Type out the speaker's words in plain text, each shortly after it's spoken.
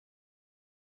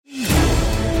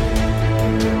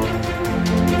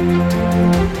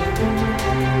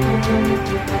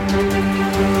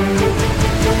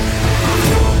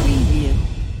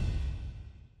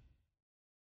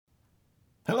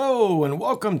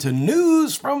welcome to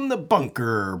News from the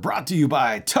Bunker, brought to you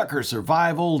by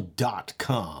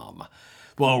TuckerSurvival.com.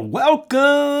 Well,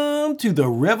 welcome to the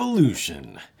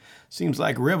revolution. Seems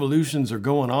like revolutions are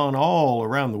going on all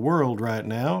around the world right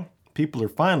now. People are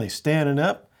finally standing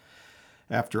up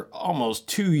after almost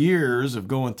 2 years of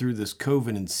going through this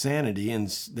COVID insanity, and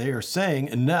they are saying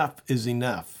enough is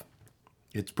enough.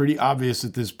 It's pretty obvious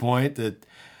at this point that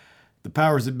the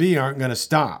powers that be aren't going to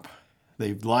stop.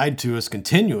 They've lied to us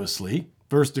continuously.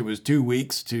 First it was 2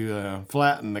 weeks to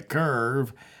flatten the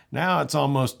curve. Now it's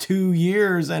almost 2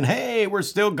 years, and hey, we're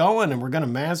still going, and we're going to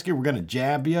mask you. We're going to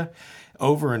jab you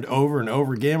over and over and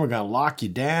over again. We're going to lock you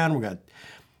down. We're going to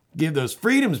give those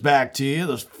freedoms back to you,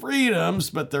 those freedoms,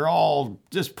 but they're all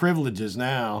just privileges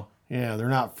now. Yeah, they're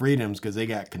not freedoms because they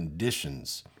got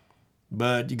conditions.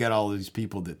 But you got all these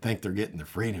people that think they're getting their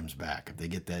freedoms back if they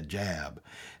get that jab.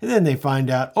 And then they find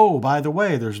out, oh, by the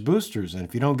way, there's boosters. And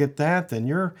if you don't get that, then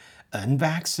you're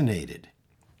unvaccinated.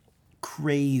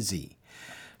 Crazy.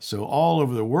 So all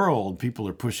over the world, people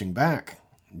are pushing back.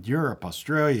 Europe,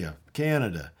 Australia,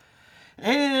 Canada,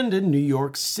 and in New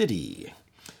York City,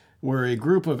 where a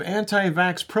group of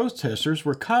anti-vax protesters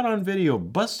were caught on video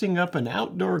busting up an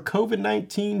outdoor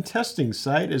COVID-19 testing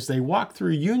site as they walked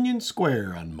through Union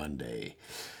Square on Monday.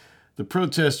 The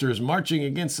protesters marching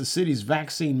against the city's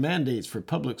vaccine mandates for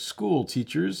public school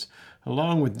teachers,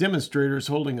 along with demonstrators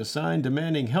holding a sign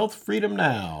demanding health freedom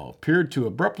now, appeared to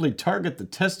abruptly target the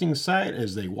testing site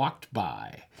as they walked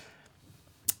by.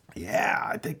 Yeah,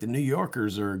 I think the New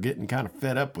Yorkers are getting kind of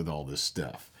fed up with all this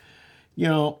stuff. You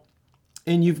know,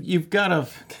 and you've got to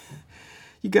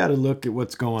look at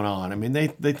what's going on. I mean, they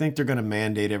think they're going to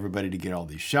mandate everybody to get all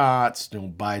these shots. You know,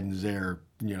 Biden's there.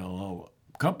 You know,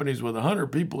 companies with 100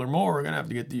 people or more are going to have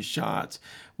to get these shots.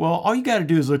 Well, all you got to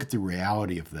do is look at the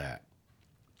reality of that.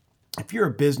 If you're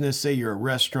a business, say you're a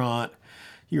restaurant,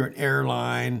 you're an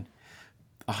airline,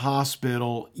 a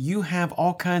hospital, you have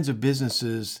all kinds of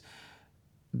businesses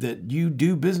that you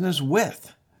do business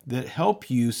with that help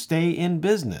you stay in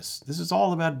business. This is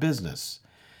all about business.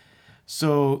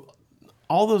 So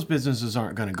all those businesses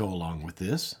aren't going to go along with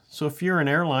this. So if you're an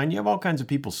airline, you have all kinds of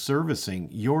people servicing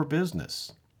your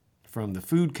business, from the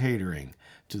food catering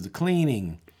to the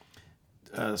cleaning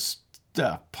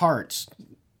stuff, parts,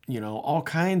 you know, all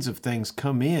kinds of things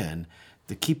come in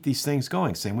to keep these things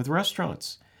going. Same with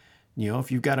restaurants. You know,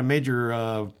 if you've got a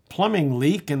major plumbing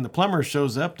leak and the plumber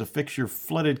shows up to fix your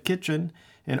flooded kitchen,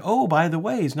 and oh, by the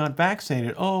way, he's not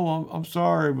vaccinated. Oh, I'm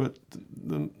sorry, but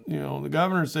the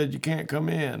governor said you can't come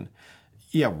in.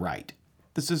 Yeah, right.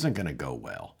 This isn't going to go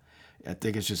well. I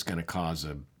think it's just going to cause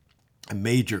a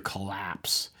major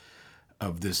collapse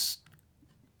of this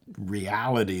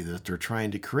reality that they're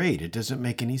trying to create. It doesn't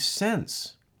make any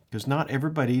sense because not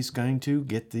everybody's going to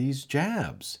get these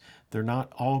jabs. They're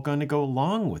not all going to go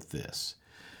along with this.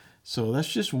 So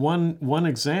that's just one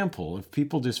example of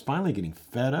people just finally getting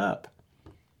fed up.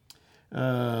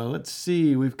 Let's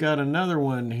see, we've got another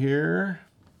one here.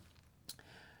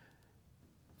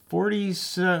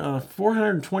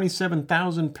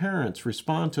 427,000 parents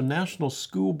respond to National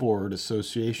School Board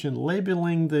Association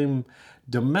labeling them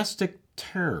domestic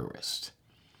terrorists.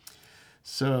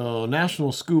 So,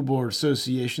 National School Board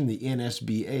Association, the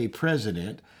NSBA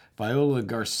president, Viola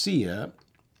Garcia,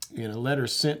 in a letter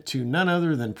sent to none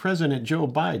other than President Joe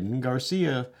Biden,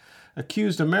 Garcia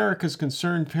accused America's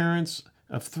concerned parents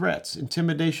of threats,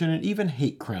 intimidation, and even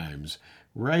hate crimes,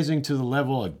 rising to the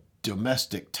level of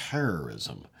domestic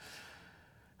terrorism,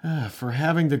 for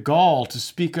having the gall to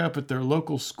speak up at their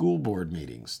local school board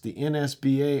meetings. The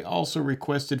NSBA also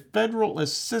requested federal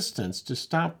assistance to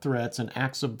stop threats and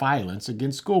acts of violence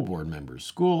against school board members,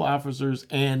 school officers,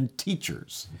 and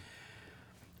teachers.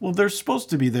 Well, they're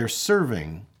supposed to be there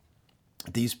serving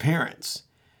these parents.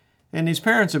 And these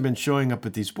parents have been showing up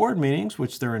at these board meetings,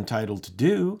 which they're entitled to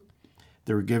do.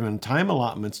 They were given time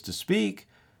allotments to speak,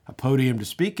 a podium to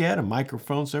speak at, a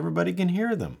microphone so everybody can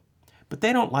hear them. But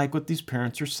they don't like what these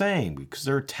parents are saying because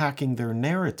they're attacking their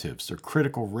narratives, their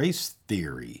critical race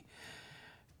theory,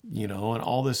 you know, and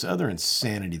all this other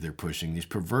insanity they're pushing, these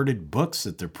perverted books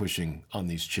that they're pushing on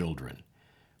these children.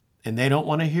 And they don't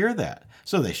want to hear that.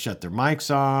 So they shut their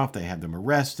mics off, they have them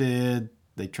arrested,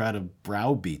 they try to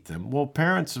browbeat them. Well,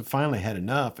 parents have finally had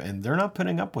enough and they're not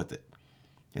putting up with it.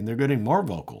 And they're getting more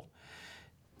vocal.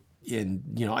 And,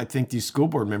 you know, I think these school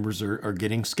board members are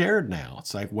getting scared now.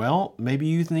 It's like, well, maybe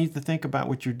you need to think about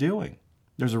what you're doing.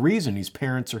 There's a reason these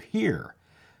parents are here,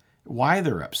 why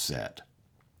they're upset.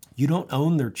 You don't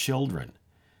own their children.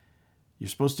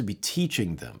 You're supposed to be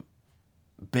teaching them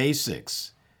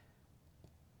basics,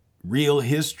 real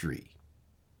history,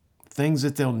 things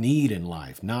that they'll need in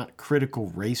life, not critical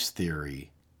race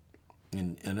theory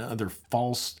and other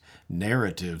false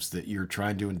narratives that you're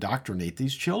trying to indoctrinate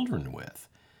these children with.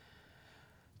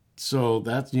 So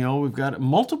that's, we've got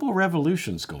multiple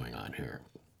revolutions going on here.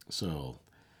 So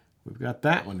we've got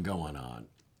that one going on.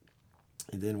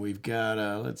 And then we've got,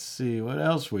 let's see, what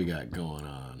else we got going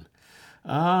on?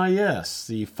 Yes,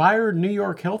 the fired New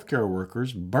York healthcare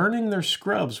workers burning their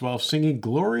scrubs while singing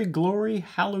Glory, Glory,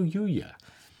 Hallelujah.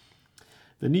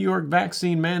 The New York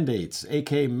vaccine mandates,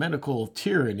 aka medical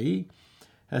tyranny,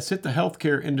 has hit the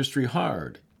healthcare industry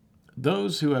hard.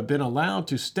 Those who have been allowed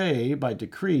to stay by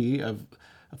decree of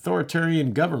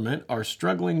authoritarian government are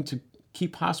struggling to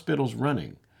keep hospitals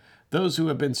running. Those who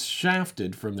have been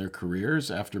shafted from their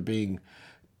careers after being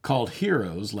called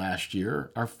heroes last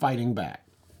year are fighting back.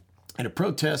 In a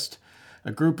protest,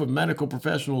 a group of medical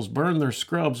professionals burned their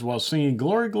scrubs while singing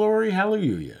Glory, Glory,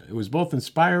 Hallelujah. It was both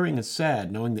inspiring and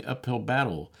sad knowing the uphill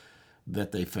battle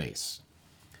that they face.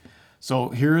 So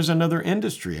here's another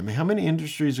industry. I mean, how many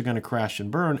industries are going to crash and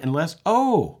burn unless,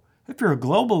 if you're a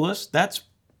globalist, that's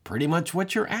pretty much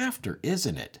what you're after,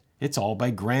 isn't it? It's all by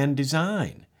grand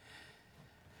design.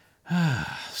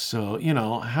 So,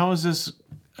 how is this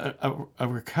a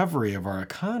recovery of our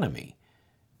economy?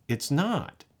 It's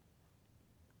not.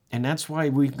 And that's why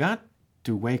we've got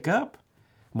to wake up.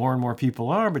 More and more people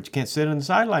are, but you can't sit on the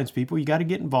sidelines, people. You got to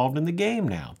get involved in the game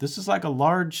now. This is like a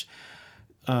large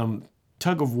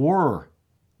tug of war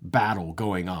battle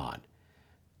going on.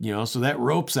 So that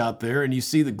rope's out there, and you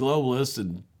see the globalists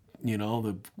and,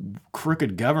 the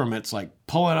crooked government's like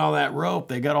pulling on that rope.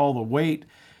 They got all the weight,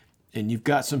 and you've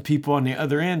got some people on the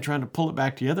other end trying to pull it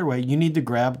back the other way. You need to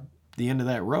grab the end of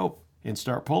that rope and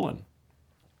start pulling,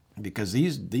 because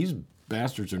these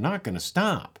bastards are not going to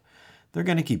stop. They're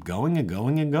going to keep going and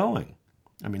going and going.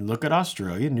 I mean, look at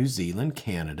Australia, New Zealand,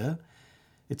 Canada.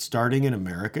 It's starting in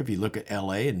America. If you look at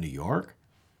LA and New York,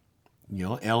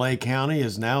 LA County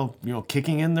is now,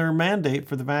 kicking in their mandate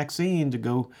for the vaccine to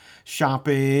go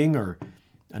shopping or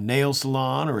a nail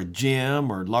salon or a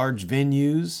gym or large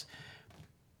venues.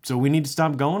 So we need to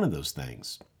stop going to those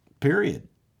things, period.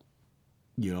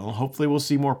 Hopefully we'll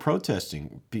see more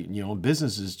protesting,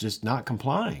 businesses just not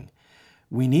complying.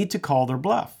 We need to call their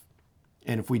bluff.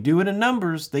 And if we do it in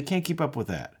numbers, they can't keep up with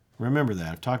that. Remember that.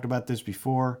 I've talked about this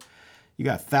before. You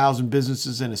got 1,000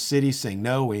 businesses in a city saying,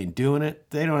 no, we ain't doing it.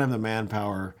 They don't have the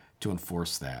manpower to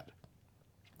enforce that.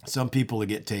 Some people will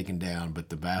get taken down, but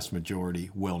the vast majority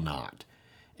will not.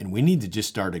 And we need to just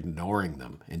start ignoring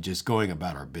them and just going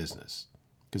about our business.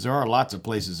 Because there are lots of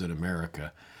places in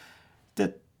America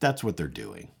that's what they're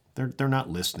doing. They're not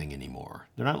listening anymore.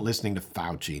 They're not listening to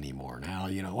Fauci anymore. Now,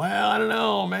 I don't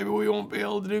know, maybe we won't be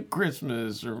able to do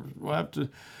Christmas, or we'll have to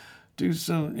do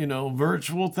some,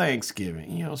 virtual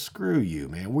Thanksgiving. Screw you,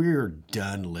 man. We're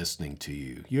done listening to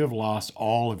you. You have lost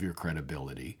all of your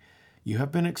credibility. You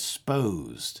have been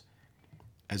exposed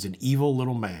as an evil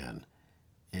little man.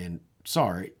 And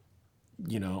sorry,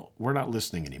 we're not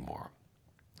listening anymore.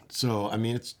 So, I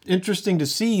mean, it's interesting to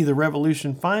see the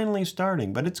revolution finally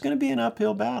starting, but it's going to be an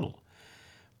uphill battle.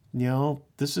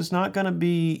 This is not going to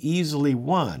be easily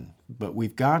won, but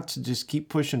we've got to just keep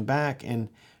pushing back and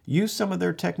use some of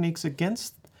their techniques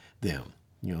against them,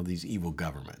 these evil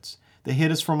governments. They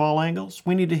hit us from all angles.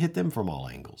 We need to hit them from all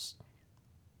angles.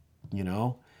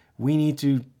 We need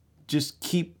to just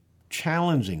keep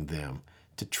challenging them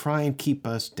to try and keep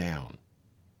us down.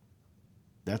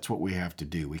 That's what we have to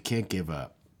do. We can't give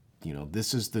up.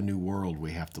 This is the new world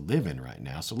we have to live in right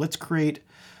now. So let's create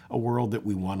a world that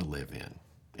we want to live in.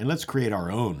 And let's create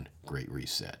our own Great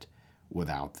Reset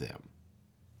without them.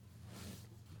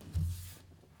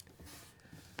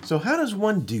 So how does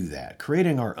one do that,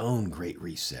 creating our own Great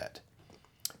Reset?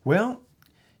 Well,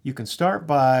 you can start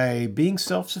by being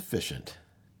self-sufficient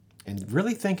and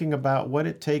really thinking about what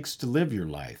it takes to live your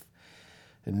life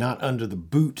and not under the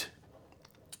boot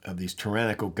of these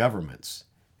tyrannical governments.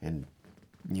 And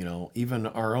even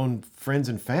our own friends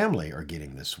and family are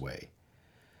getting this way.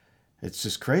 It's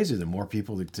just crazy. The more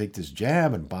people that take this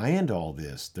jab and buy into all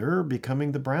this, they're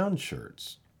becoming the brown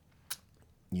shirts.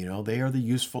 They are the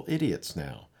useful idiots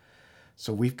now.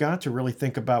 So we've got to really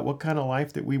think about what kind of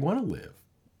life that we want to live.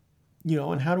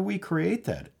 And how do we create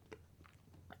that?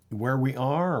 Where we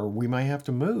are, or we might have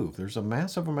to move. There's a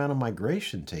massive amount of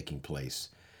migration taking place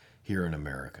here in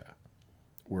America,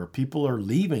 where people are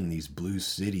leaving these blue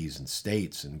cities and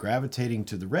states and gravitating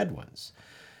to the red ones.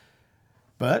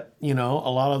 But, a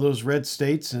lot of those red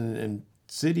states and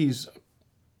cities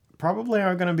probably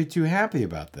aren't going to be too happy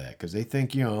about that, because they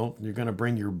think, you're going to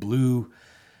bring your blue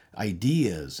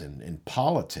ideas and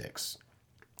politics.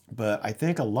 But I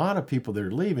think a lot of people that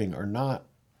are leaving are not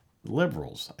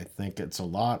liberals. I think it's a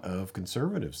lot of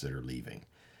conservatives that are leaving.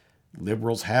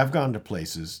 Liberals have gone to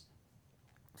places,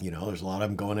 there's a lot of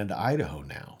them going into Idaho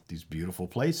now, these beautiful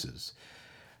places.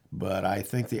 But I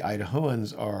think the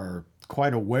Idahoans are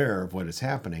quite aware of what is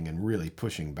happening and really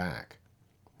pushing back.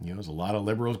 There's a lot of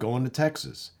liberals going to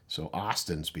Texas. So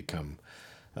Austin's become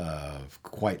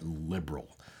quite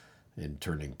liberal in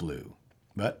turning blue.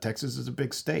 But Texas is a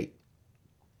big state.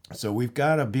 So we've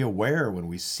got to be aware when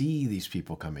we see these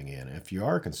people coming in. If you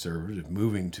are conservative,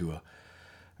 moving to a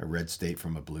red state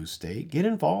from a blue state, get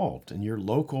involved in your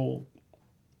local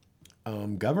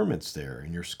governments there,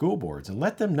 in your school boards, and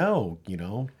let them know,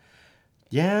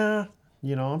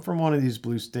 I'm from one of these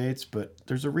blue states, but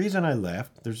there's a reason I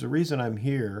left. There's a reason I'm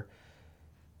here.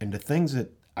 And the things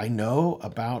that I know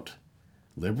about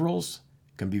liberals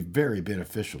can be very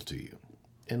beneficial to you.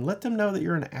 And let them know that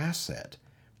you're an asset,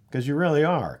 because you really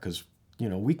are. Because,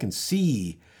 we can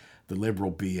see the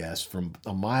liberal BS from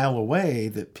a mile away,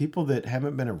 that people that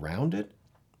haven't been around it,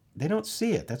 they don't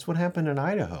see it. That's what happened in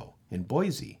Idaho, in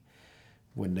Boise,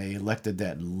 when they elected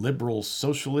that liberal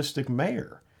socialistic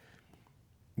mayor.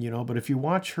 But if you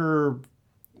watch her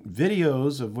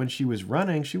videos of when she was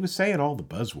running, she was saying all the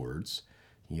buzzwords,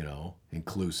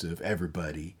 inclusive,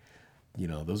 everybody,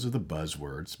 those are the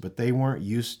buzzwords, but they weren't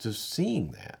used to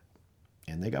seeing that.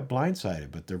 And they got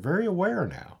blindsided, but they're very aware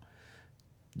now.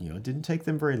 It didn't take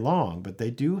them very long, but they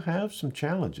do have some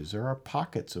challenges. There are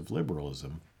pockets of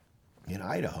liberalism in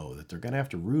Idaho that they're going to have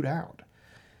to root out.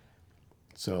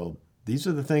 So these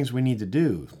are the things we need to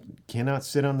do. Cannot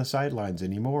sit on the sidelines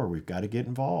anymore. We've got to get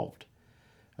involved.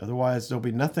 Otherwise, there'll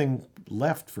be nothing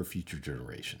left for future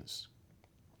generations.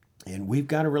 And we've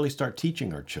got to really start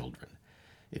teaching our children.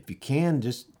 If you can,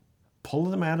 just pull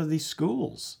them out of these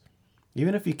schools.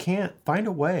 Even if you can't, find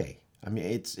a way. I mean,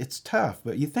 it's tough,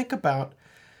 but you think about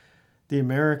the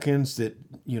Americans that,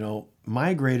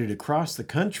 migrated across the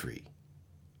country,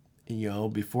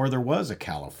 before there was a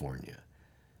California,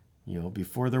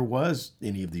 before there was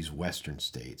any of these Western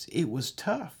states. It was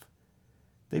tough.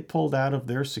 They pulled out of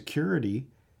their security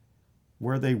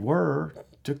where they were,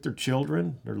 took their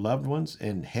children, their loved ones,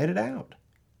 and headed out.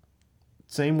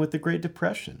 Same with the Great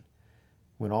Depression.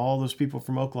 When all those people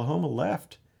from Oklahoma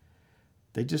left,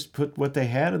 they just put what they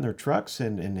had in their trucks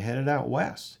and headed out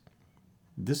west.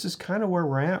 This is kind of where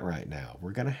we're at right now.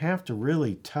 We're going to have to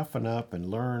really toughen up and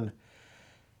learn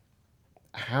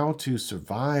how to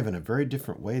survive in a very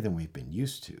different way than we've been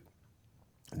used to.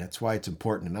 And that's why it's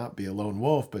important to not be a lone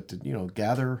wolf, but to,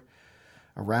 gather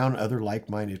around other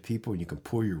like-minded people, and you can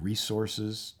pool your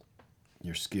resources,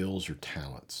 your skills, your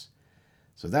talents.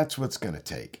 So that's what's going to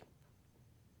take.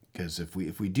 Because if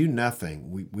we do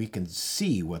nothing, we can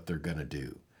see what they're going to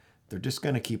do. They're just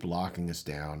going to keep locking us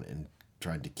down and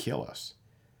trying to kill us.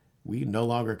 We no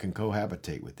longer can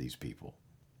cohabitate with these people.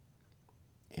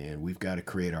 And we've got to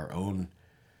create our own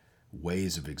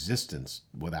ways of existence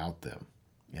without them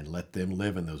and let them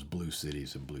live in those blue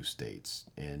cities and blue states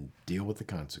and deal with the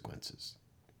consequences.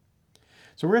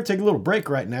 So we're going to take a little break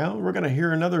right now. We're going to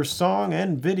hear another song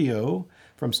and video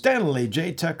from Stanley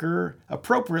J. Tucker,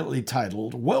 appropriately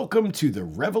titled, Welcome to the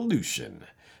Revolution.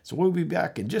 So we'll be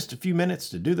back in just a few minutes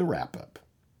to do the wrap-up.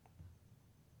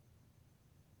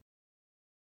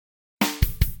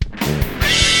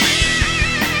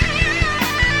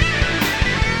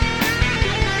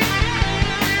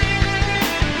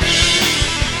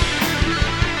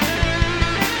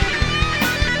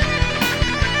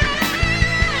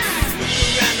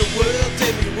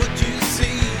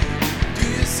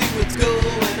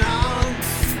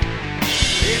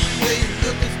 Everywhere you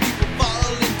look, there's people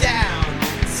falling down.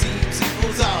 Seems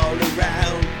equals all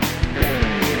around.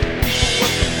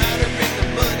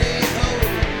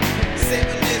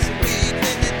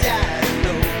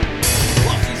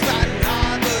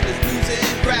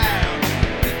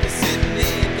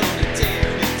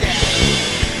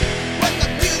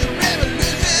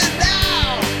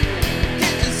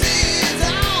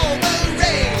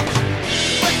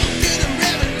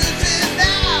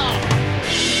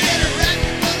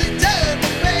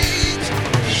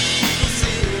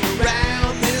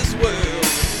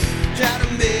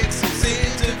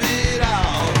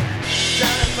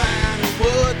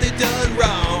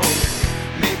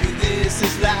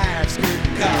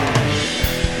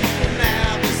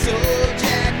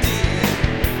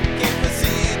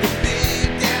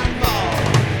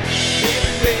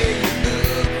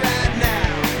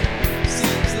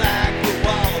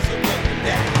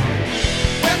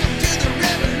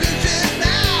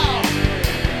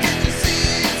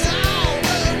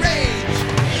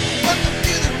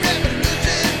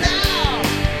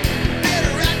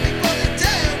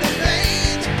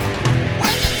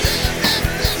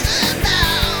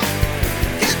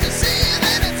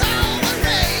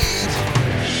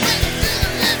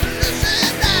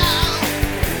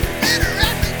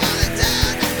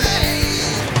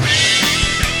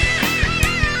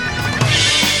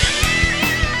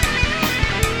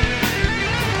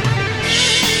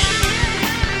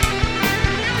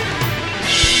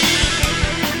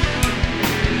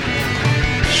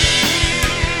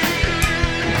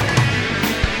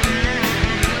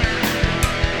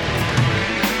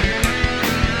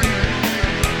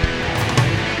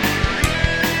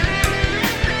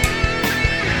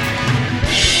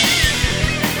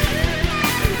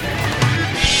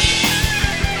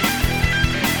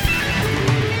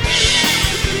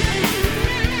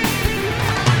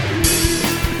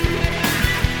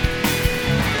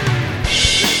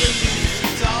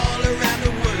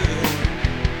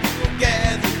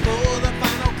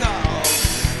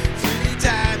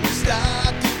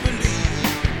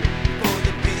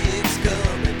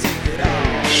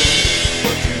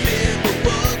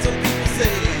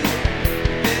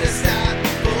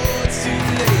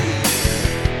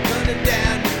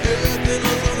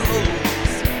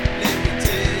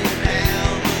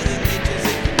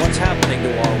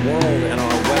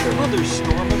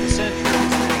 Storm of the century.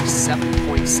 A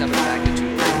 7.7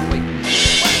 magnitude earthquake.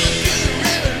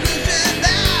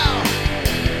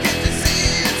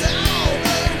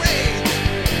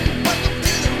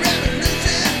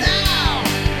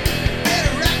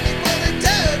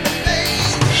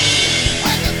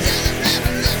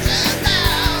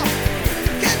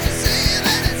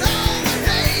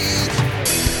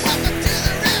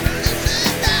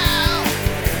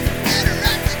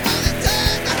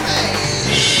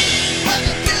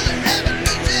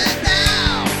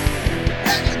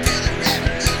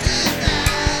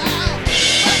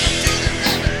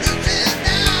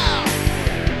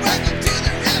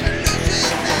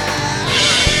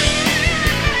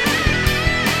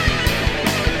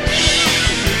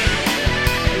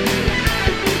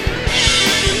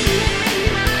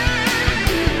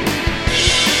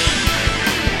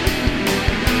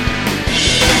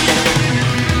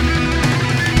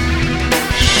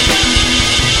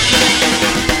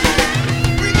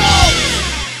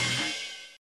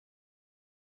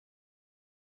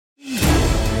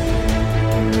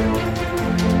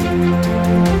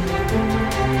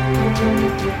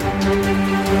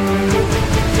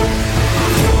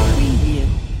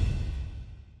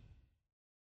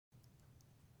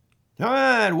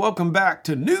 Welcome back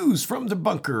to News from the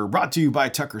Bunker, brought to you by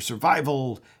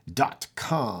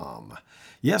TuckerSurvival.com.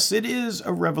 Yes, it is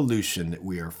a revolution that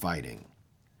we are fighting.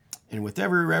 And with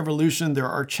every revolution, there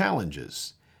are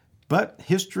challenges. But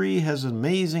history has an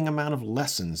amazing amount of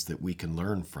lessons that we can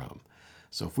learn from.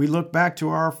 So if we look back to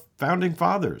our founding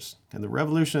fathers and the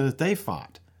revolution that they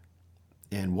fought,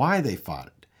 and why they fought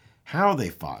it, how they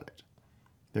fought it,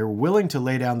 they were willing to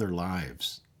lay down their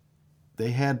lives.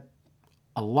 They had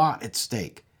a lot at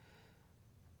stake.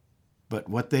 But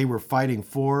what they were fighting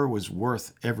for was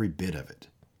worth every bit of it.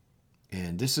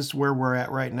 And this is where we're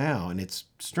at right now. And it's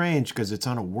strange because it's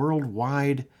on a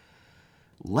worldwide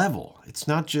level. It's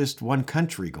not just one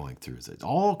country going through this.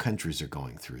 All countries are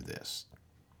going through this.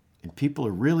 And people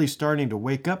are really starting to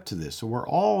wake up to this. So we're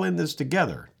all in this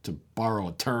together, to borrow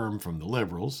a term from the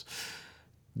liberals,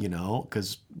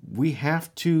 because we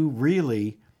have to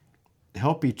really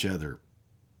help each other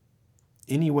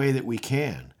any way that we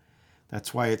can.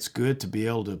 That's why it's good to be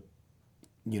able to,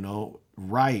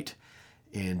 write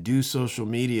and do social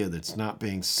media that's not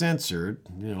being censored.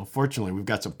 Fortunately, we've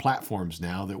got some platforms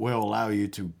now that will allow you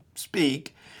to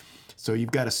speak. So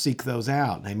you've got to seek those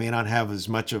out. They may not have as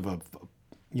much of a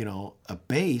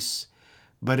base,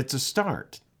 but it's a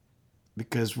start,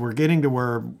 because we're getting to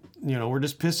where, we're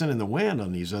just pissing in the wind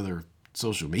on these other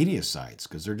social media sites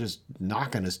because they're just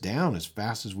knocking us down as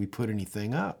fast as we put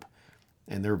anything up.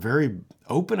 And they're very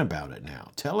open about it now,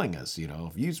 telling us,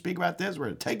 if you speak about this, we're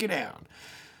going to take you down.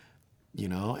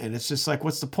 And it's just like,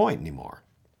 what's the point anymore?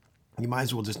 You might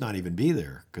as well just not even be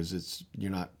there because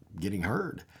you're not getting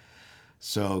heard.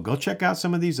 So go check out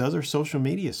some of these other social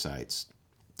media sites.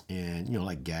 And,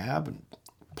 like Gab and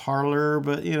Parler,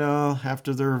 but,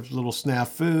 after their little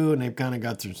snafu, and they've kind of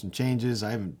got through some changes.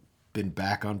 I haven't been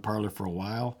back on Parler for a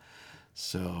while.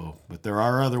 So, but there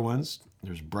are other ones.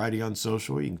 There's Brighty on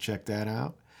Social. You can check that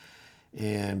out.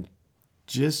 And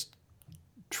just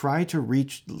try to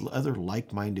reach other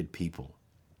like-minded people.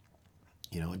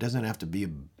 It doesn't have to be a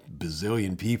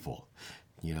bazillion people.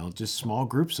 Just small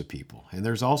groups of people. And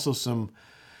there's also some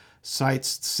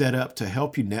sites set up to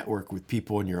help you network with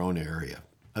people in your own area,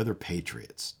 other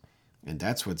patriots. And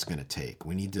that's what it's going to take.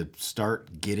 We need to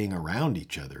start getting around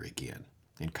each other again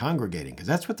and congregating, because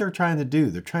that's what they're trying to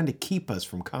do. They're trying to keep us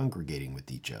from congregating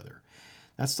with each other.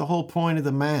 That's the whole point of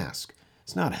the mask.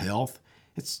 It's not health.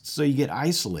 It's so you get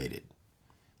isolated.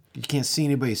 You can't see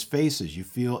anybody's faces. You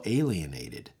feel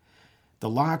alienated. The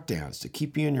lockdowns to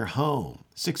keep you in your home,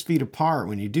 6 feet apart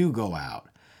when you do go out,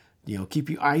 keep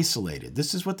you isolated.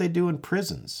 This is what they do in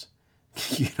prisons.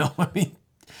 It's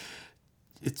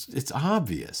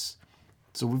obvious.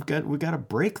 So we've got to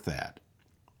break that,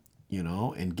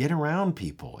 and get around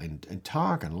people and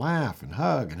talk and laugh and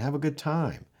hug and have a good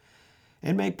time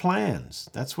and make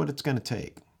plans. That's what it's going to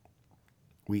take.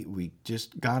 We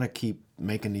just got to keep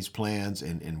making these plans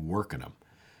and working them.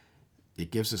 It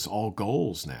gives us all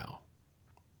goals now.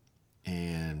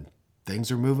 And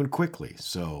things are moving quickly,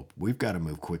 so we've got to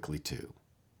move quickly too.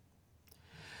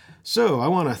 So I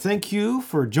want to thank you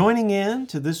for joining in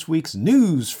to this week's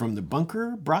News from the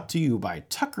Bunker, brought to you by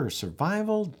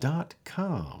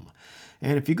TuckerSurvival.com.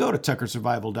 And if you go to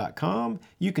TuckerSurvival.com,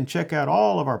 you can check out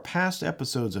all of our past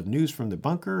episodes of News from the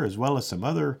Bunker, as well as some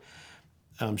other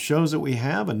shows that we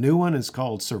have. A new one is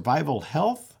called Survival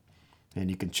Health. And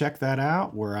you can check that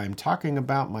out, where I'm talking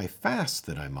about my fast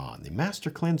that I'm on, the Master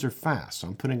Cleanser Fast. So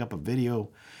I'm putting up a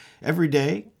video every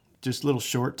day just a little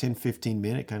short, 10, 15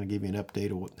 minute, kind of give you an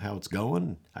update of how it's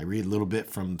going. I read a little bit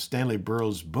from Stanley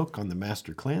Burroughs' book on the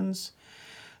Master Cleanse.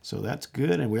 So that's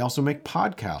good. And we also make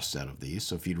podcasts out of these.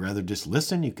 So if you'd rather just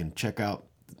listen, you can check out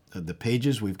the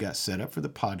pages we've got set up for the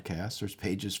podcast. There's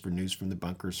pages for News from the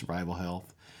Bunker, Survival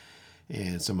Health,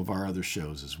 and some of our other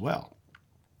shows as well.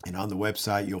 And on the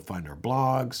website, you'll find our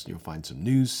blogs. You'll find some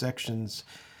news sections.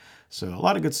 So a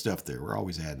lot of good stuff there. We're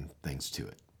always adding things to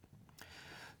it.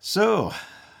 So,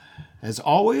 as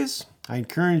always, I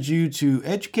encourage you to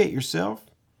educate yourself.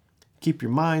 Keep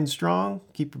your mind strong.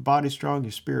 Keep your body strong,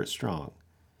 your spirit strong.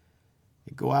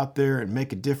 And go out there and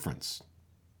make a difference.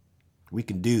 We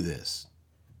can do this.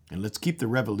 And let's keep the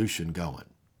revolution going.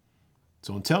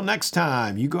 So until next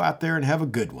time, you go out there and have a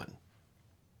good one.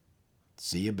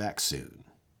 See you back soon.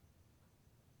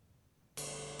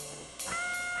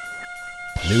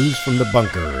 News from the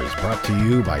Bunker is brought to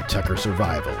you by Tucker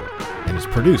Survival and is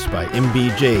produced by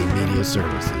MBJ Media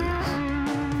Services.